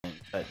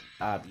but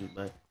you,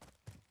 but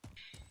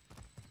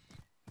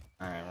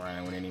I ain't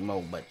running with any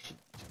more but you.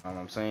 You know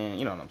what I'm saying?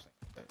 You know what I'm saying?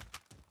 But,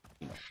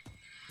 you know.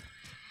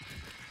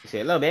 You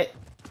said a little bit.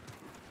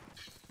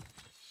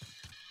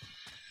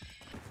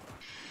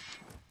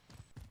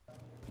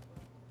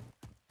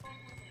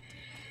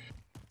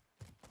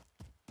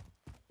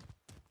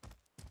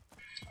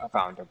 I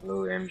found a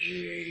blue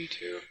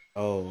MG82.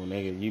 Oh,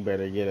 nigga, you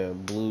better get a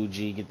blue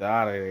G, get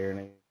out of there,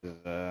 nigga.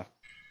 'Cause,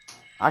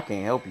 I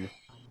can't help you.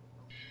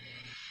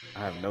 I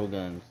have no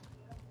guns.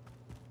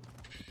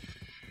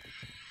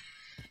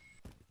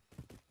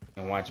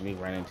 And watch me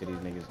run into these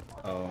niggas.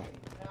 Oh.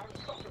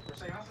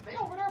 They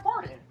over there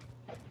partying.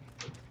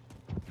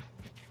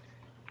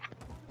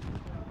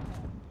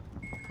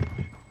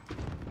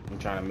 I'm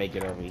trying to make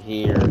it over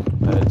here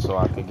so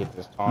I could get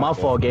this talk. My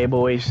fault, gay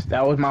boys.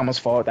 That was Mama's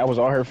fault. That was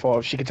all her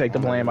fault. She can take the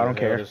blame. I don't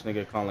care. This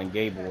nigga calling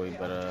gay boy,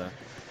 but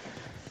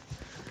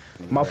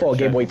My fault,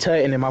 gay boy Tut,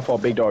 and then my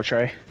fault, big dog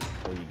Trey.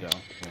 There you go.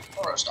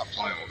 Bro, stop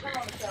playing with me.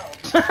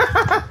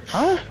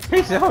 Huh?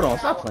 He said, "Hold on,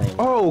 stop playing."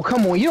 Oh,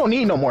 come on. You don't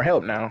need no more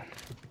help now.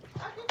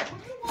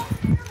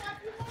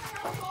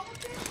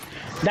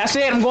 That's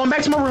it. I'm going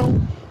back to my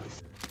room.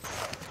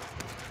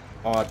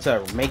 Oh,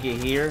 Tut, make it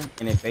here,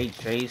 and if they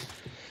chase,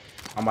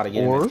 I'm about to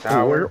get in the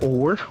tower.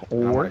 Or.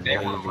 They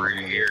were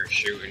right here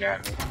shooting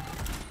at me.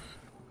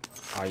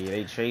 Oh yeah,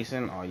 they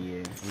chasing. Oh yeah,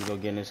 you go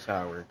get in this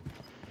tower.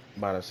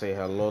 About to say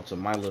hello to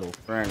my little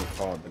friend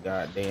called the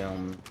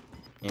goddamn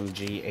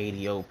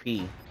MG80OP.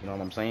 You know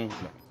what I'm saying?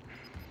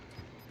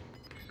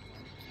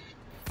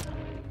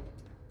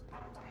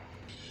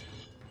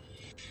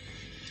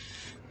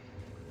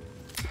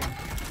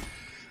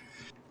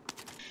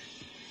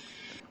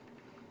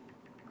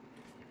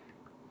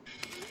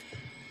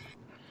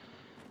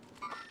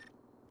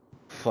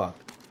 Fuck.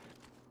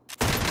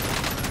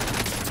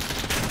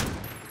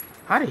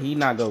 How did he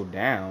not go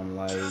down?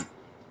 Like,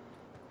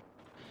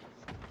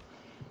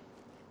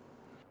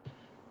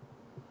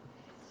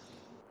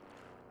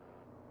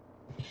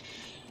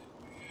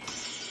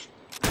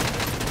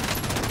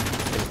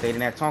 they stayed in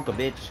that Tonka,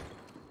 bitch.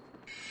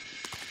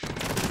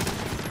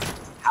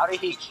 How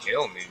did he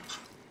kill me?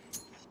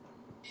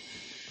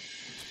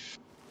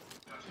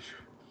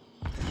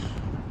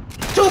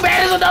 Too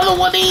bad there's another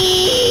one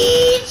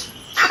each!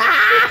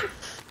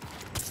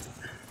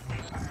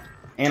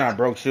 And I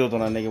broke shields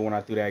on a nigga when I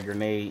threw that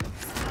grenade.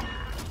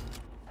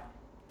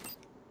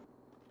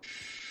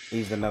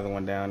 He's another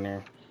one down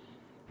there.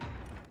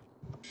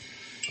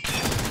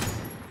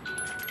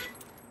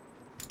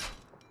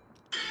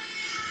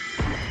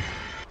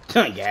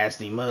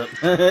 Gassed him up.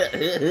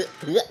 Bitch.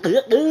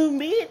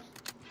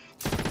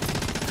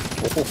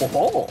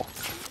 Oh.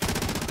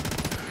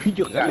 You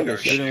That got nigga your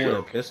shooting with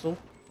a pistol?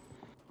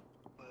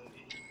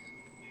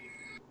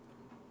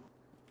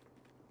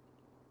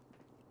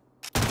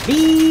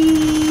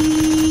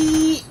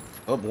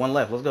 Oh, one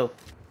left. Let's go.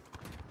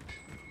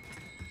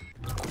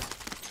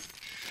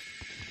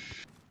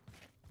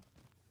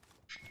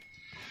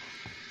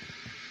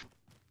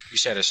 You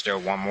said it's still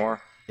one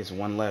more? It's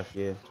one left,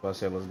 yeah. That's why I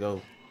said let's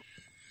go.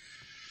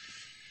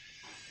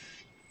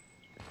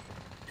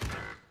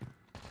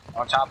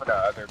 On top of the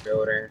other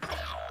building.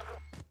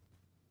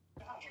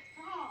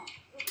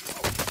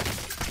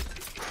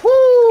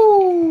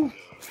 Woo!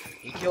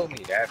 He killed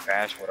me that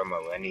fast with a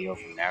millennial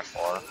from that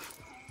far.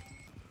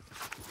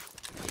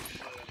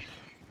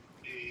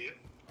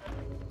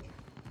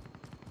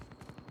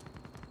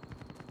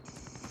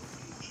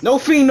 No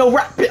fiend, no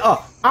rap it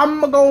up.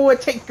 I'ma go and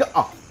take it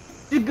off.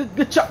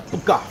 Good chop.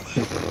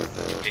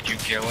 Did you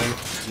kill him?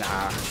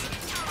 Nah.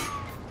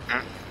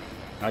 Huh?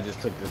 I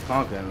just took this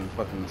Tonka and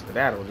fucking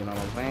skedaddled, you know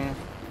what I'm saying?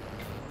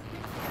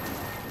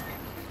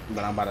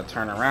 But I'm about to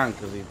turn around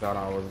because he thought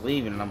I was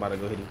leaving and I'm about to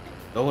go hit his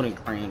golden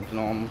creams, you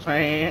know what I'm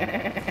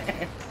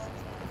saying?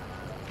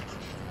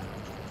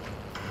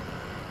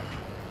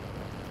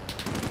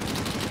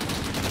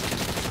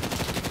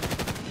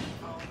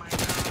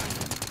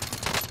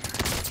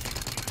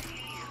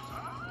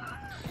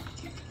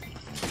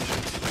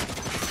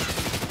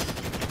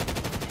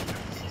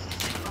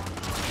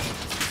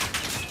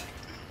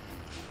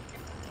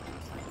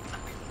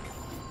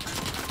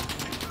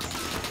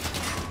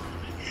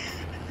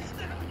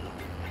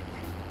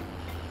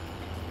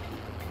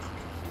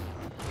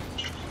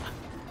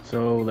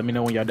 So let me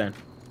know when y'all done.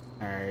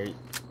 Alright.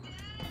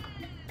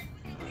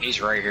 He's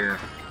right here.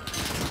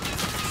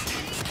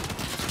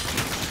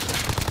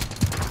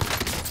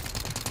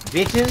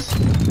 Bitches.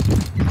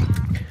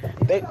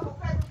 They.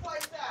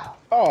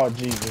 Oh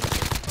Jesus.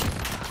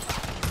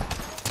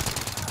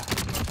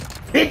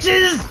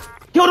 Bitches!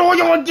 Killed all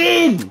y'all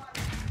again!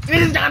 It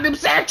is goddamn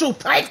satchel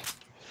type!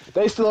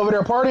 They still over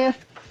there partying?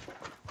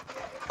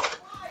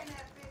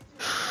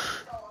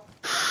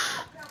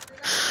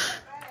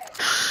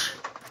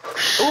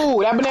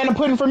 Ooh, that banana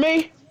pudding for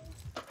me?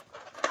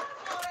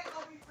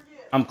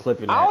 I'm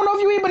clipping that. I don't know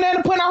if you eat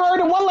banana pudding. I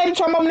heard one lady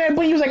talking about banana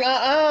pudding. You was like,